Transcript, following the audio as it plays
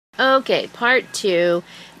Okay, part 2.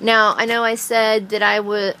 Now, I know I said that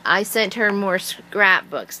I sent her more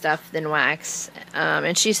scrapbook stuff than wax,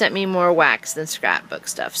 and she sent me more wax than scrapbook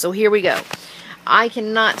stuff. So here we go. I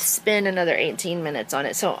cannot spend another 18 minutes on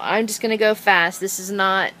it, so I'm just going to go fast. This is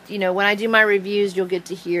not, when I do my reviews, you'll get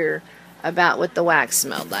to hear about what the wax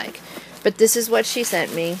smelled like. But this is what she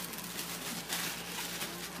sent me.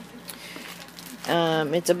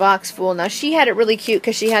 It's a box full. Now, she had it really cute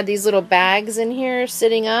because she had these little bags in here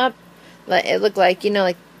sitting up. It looked like,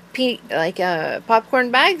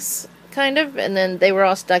 popcorn bags, kind of. And then they were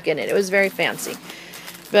all stuck in it. It was very fancy.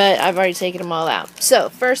 But I've already taken them all out. So,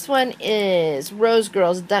 first one is Rose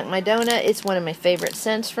Girls Dunk My Donut. It's one of my favorite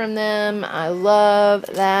scents from them. I love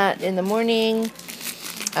that in the morning.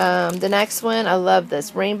 The next one, I love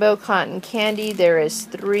this. Rainbow Cotton Candy. There is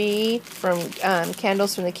 3 from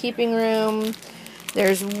Candles from the Keeping Room.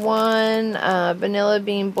 There's one Vanilla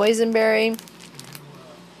Bean Boysenberry.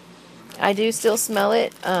 I do still smell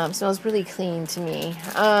it. Smells really clean to me.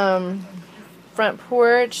 Front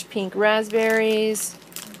Porch, Pink Raspberries.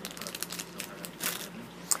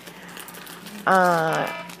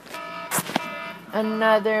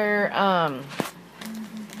 Another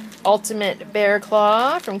Ultimate Bear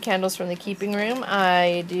Claw from Candles from the Keeping Room.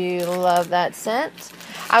 I do love that scent.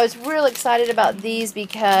 I was real excited about these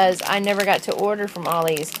because I never got to order from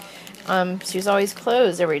Ollie's. She was always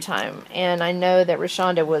closed every time. And I know that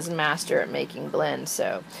Rashonda was master at making blends.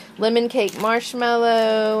 So, Lemon Cake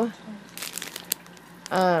Marshmallow.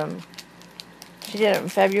 She did it in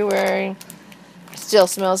February. Still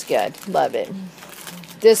smells good. Love it.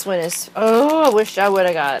 This one is, I wish I would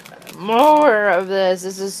have got more of this.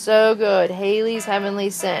 This is so good. Haley's Heavenly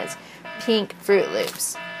Scents. Pink Fruit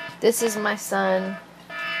Loops. This is my son.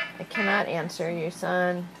 I cannot answer you,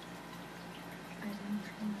 son.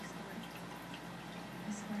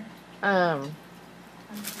 The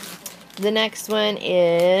next one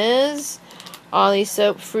is Ollie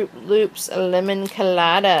Soap Fruit Loops Lemon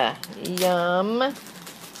Colada. Yum.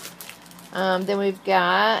 Then we've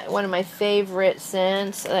got one of my favorite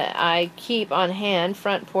scents that I keep on hand,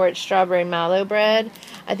 Front Porch Strawberry Mallow Bread.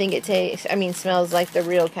 I think it smells like the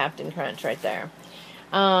real Captain Crunch right there.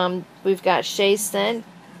 We've got Shay's Scent,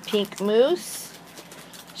 Pink Mousse.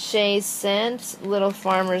 Shay's Scent, Little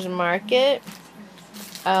Farmer's Market.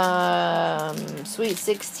 Sweet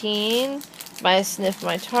 16 by Sniff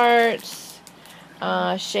My Tarts.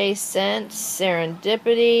 Shay's Scent,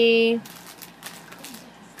 Serendipity.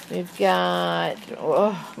 We've got,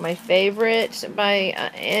 my favorite by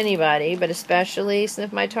anybody, but especially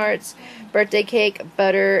Sniff My Tarts, Birthday Cake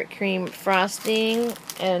Buttercream Frosting,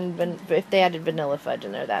 and if they added vanilla fudge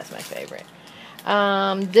in there, that's my favorite.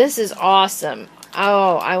 This is awesome.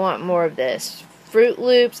 Oh, I want more of this. Fruit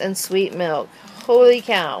Loops and Sweet Milk. Holy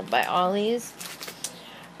cow, by Ollie's.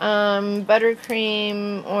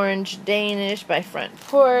 Buttercream Orange Danish by Front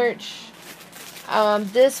Porch.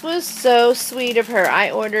 This was so sweet of her. I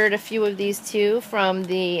ordered a few of these too from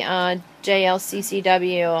the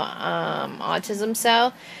JLCCW autism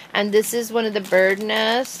cell, and this is one of the bird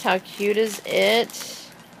nests. How cute is it?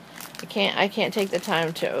 I can't take the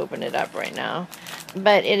time to open it up right now,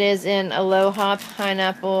 but it is in Aloha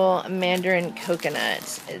Pineapple Mandarin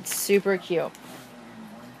Coconut. It's super cute.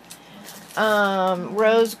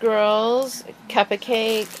 Rose Girls Cup of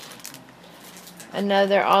Cake.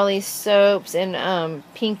 Another Ollie Soaps and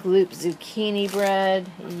Pink Loop Zucchini Bread.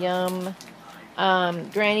 Yum.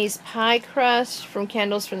 Granny's Pie Crust from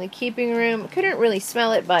Candles from the Keeping Room. Couldn't really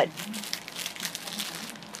smell it, but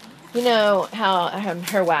you know how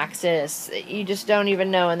her wax is. You just don't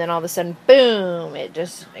even know, and then all of a sudden, boom, it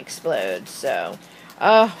just explodes. So,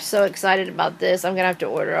 so excited about this. I'm going to have to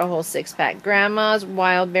order a whole 6-pack. Grandma's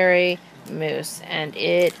Wildberry Mousse, and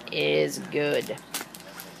it is good.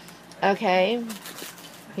 Okay,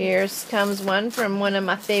 here comes one from one of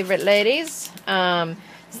my favorite ladies. The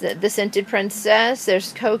Scented Princess.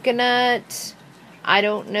 There's coconut. I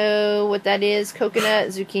don't know what that is. Coconut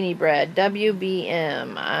zucchini bread.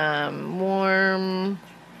 WBM. Warm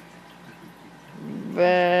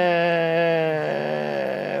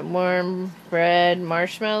bread.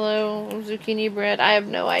 Marshmallow zucchini bread. I have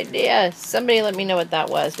no idea. Somebody let me know what that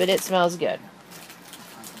was, but it smells good.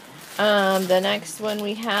 The next one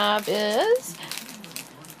we have is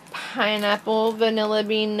Pineapple Vanilla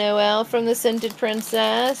Bean Noel from the Scented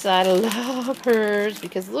Princess. I love hers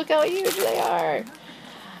because look how huge they are.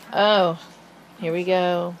 Oh, here we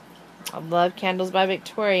go. I love Candles by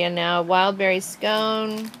Victoria now. Wildberry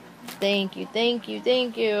Scone. Thank you, thank you,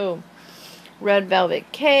 thank you. Red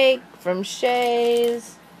Velvet Cake from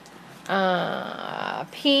Shay's.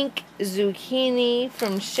 Pink Zucchini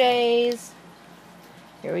from Shay's.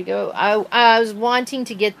 Here we go. I was wanting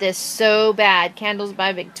to get this so bad. Candles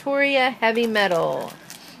by Victoria, Heavy Metal.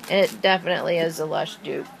 It definitely is a Lush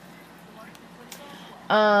dupe.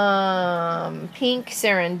 Pink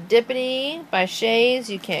Serendipity by Shays.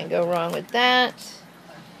 You can't go wrong with that.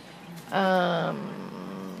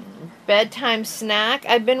 Bedtime Snack.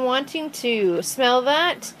 I've been wanting to smell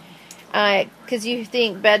that. Because you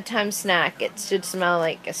think bedtime snack, it should smell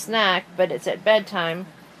like a snack, but it's at bedtime.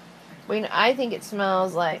 I think it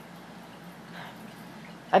smells like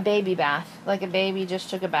a baby bath, like a baby just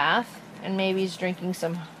took a bath and maybe he's drinking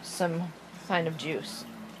some kind of juice.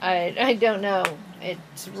 I don't know.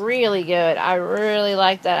 It's really good. I really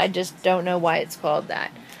like that. I just don't know why it's called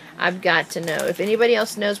that. I've got to know. If anybody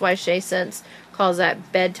else knows why Shea Scents calls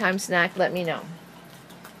that bedtime snack, let me know.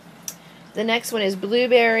 The next one is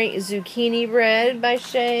Blueberry Zucchini Bread by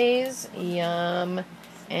Shays. Yum.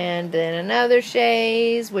 And then another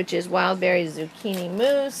Shays, which is Wild Berry Zucchini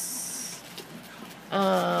Mousse.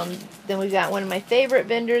 Then we've got one of my favorite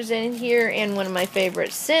vendors in here and one of my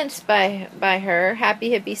favorite scents by her,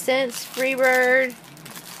 Happy Hippie Scents, Freebird.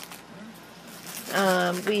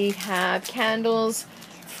 We have candles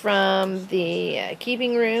from the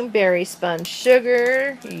Keeping Room, Berry Spun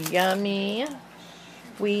Sugar, yummy.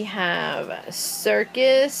 We have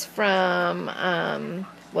Circus from,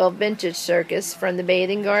 Vintage Circus from the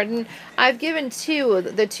Bathing Garden. I've given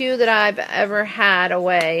the two that I've ever had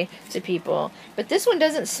away to people. But this one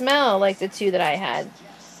doesn't smell like the two that I had.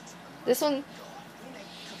 This one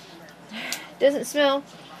doesn't smell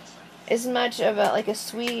as much of a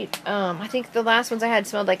sweet, I think the last ones I had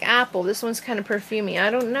smelled like apple. This one's kind of perfumey.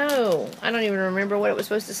 I don't know. I don't even remember what it was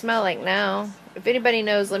supposed to smell like now. If anybody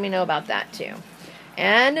knows, let me know about that too.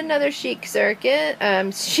 And another Chic Summer.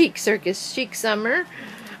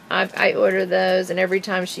 I order those, and every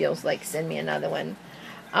time she'll send me another one.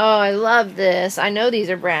 Oh, I love this. I know these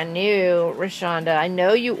are brand new, Rashonda. I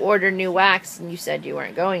know you ordered new wax, and you said you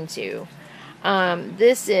weren't going to.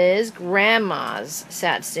 This is Grandma's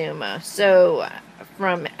Satsuma. So,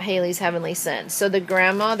 from Haley's Heavenly Scents. So the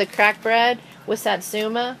crack bread with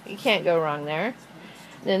Satsuma, you can't go wrong there.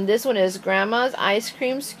 Then this one is Grandma's Ice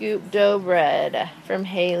Cream Scoop Dough Bread from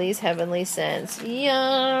Haley's Heavenly Scents.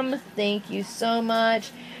 Yum! Thank you so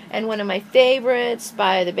much. And one of my favorites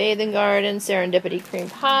by the Bathing Garden, Serendipity Cream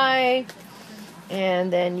Pie.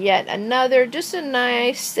 And then yet another, just a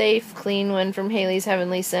nice, safe, clean one from Haley's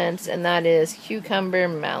Heavenly Scents, and that is Cucumber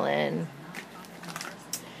Melon.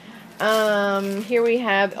 Here we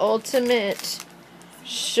have Ultimate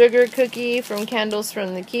Sugar Cookie from Candles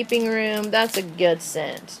from the Keeping Room. That's a good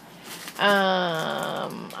scent.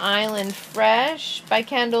 Island Fresh by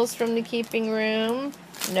Candles from the Keeping Room.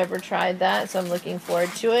 Never tried that, so I'm looking forward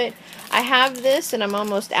to it. I have this, and I'm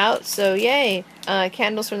almost out, so yay.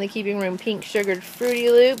 Candles from the Keeping Room Pink Sugared Fruity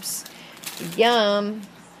Loops. Yum.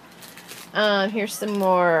 Here's some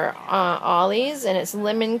more Ollies, and it's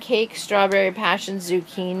Lemon Cake Strawberry Passion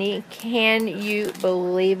Zucchini. Can you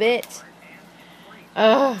believe it?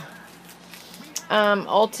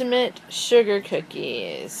 Ultimate Sugar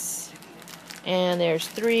Cookies. And there's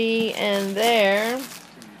 3 in there.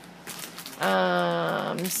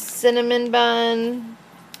 Cinnamon Bun.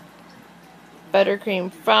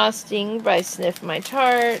 Buttercream Frosting by Sniff My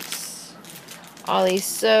Tarts. Ollie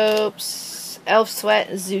Soaps. Elf Sweat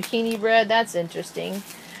Zucchini Bread. That's interesting.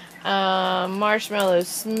 Marshmallow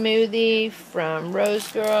Smoothie from Rose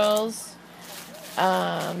Girls.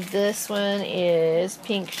 This one is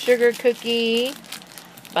Pink Sugar Cookie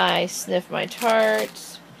by Sniff My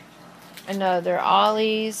Tarts. Another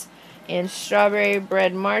Ollie's and Strawberry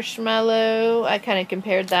Bread Marshmallow. I kind of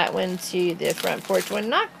compared that one to the Front Porch one.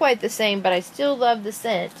 Not quite the same, but I still love the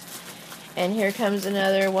scent. And here comes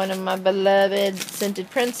another one of my beloved Scented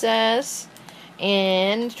Princess.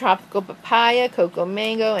 And Tropical Papaya, Cocoa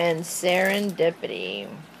Mango, and Serendipity.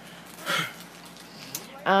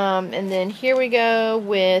 And then here we go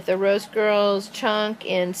with a Rose Girls Chunk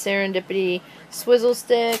and Serendipity Swizzle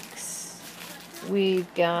Sticks.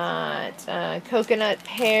 We've got Coconut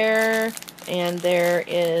Pear, and there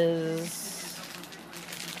is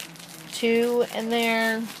 2 in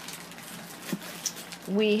there.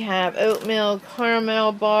 We have Oatmeal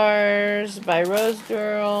Caramel Bars by Rose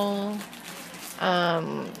Girl.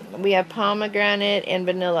 We have Pomegranate and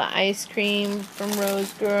Vanilla Ice Cream from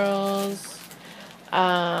Rose Girls.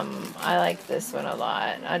 I like this one a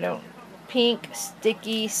lot. Pink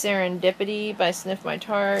Sticky Serendipity by Sniff My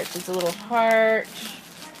Tarts. It's a little heart.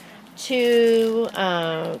 2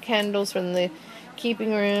 candles from the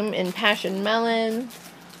Keeping Room in Passion Melon.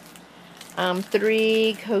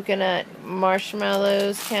 3 coconut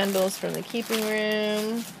marshmallows candles from the Keeping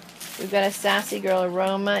Room. We've got a Sassy Girl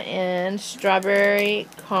Aroma in Strawberry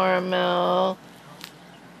Caramel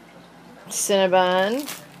Cinnabon.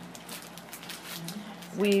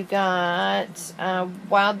 We've got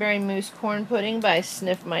Wildberry Mousse Corn Pudding by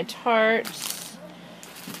Sniff My Tarts.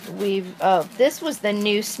 This was the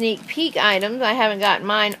new sneak peek items. I haven't got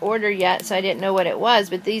mine ordered yet, so I didn't know what it was,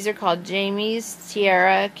 but these are called Jamie's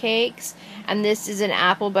Tiara Cakes, and this is an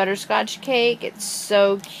apple butterscotch cake. It's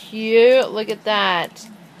so cute. Look at that.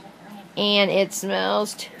 And it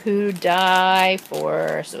smells to die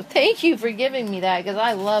for. So thank you for giving me that, because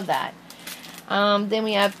I love that. Then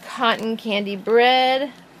we have Cotton Candy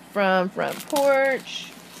Bread from Front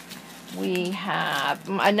Porch. We have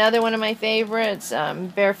another one of my favorites,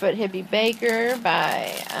 Barefoot Hippie Baker by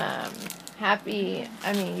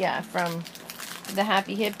from the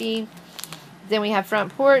Happy Hippie. Then we have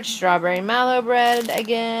Front Porch, Strawberry Mallow Bread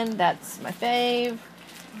again. That's my fave.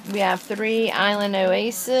 We have 3 Island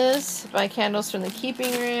Oasis by Candles from the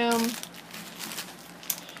Keeping Room.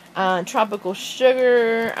 Tropical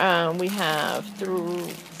Sugar. We have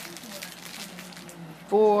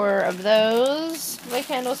 4 of those by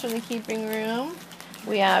Candles from the Keeping Room.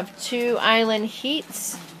 We have 2 Island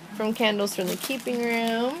Heats from Candles from the Keeping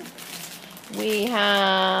Room. We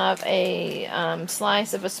have a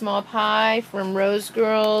slice of a small pie from Rose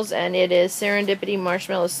Girls, and it is Serendipity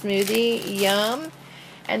Marshmallow Smoothie. Yum.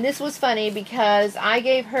 And this was funny because I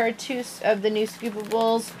gave her 2 of the new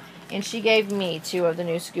Scoopables, and she gave me 2 of the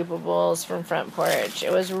new Scoopables from Front Porch.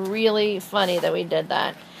 It was really funny that we did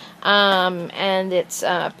that. And it's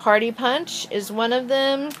Party Punch is one of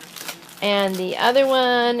them, and the other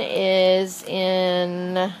one is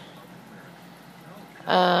in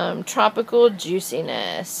Tropical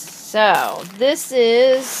Juiciness. So this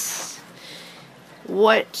is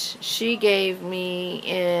what she gave me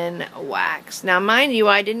in wax. Now mind you,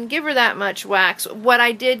 I didn't give her that much wax. What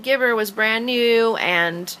I did give her was brand new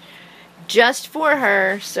and just for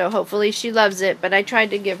her, so hopefully she loves it, but I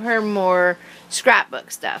tried to give her more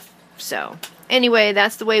scrapbook stuff. So anyway,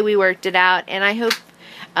 that's the way we worked it out, and I hope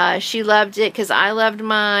she loved it, because I loved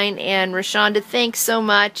mine. And Rashonda, thanks so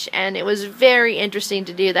much, and it was very interesting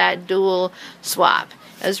to do that dual swap.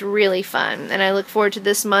 It was really fun, and I look forward to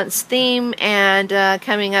this month's theme and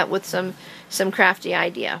coming up with some crafty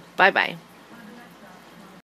idea. Bye bye.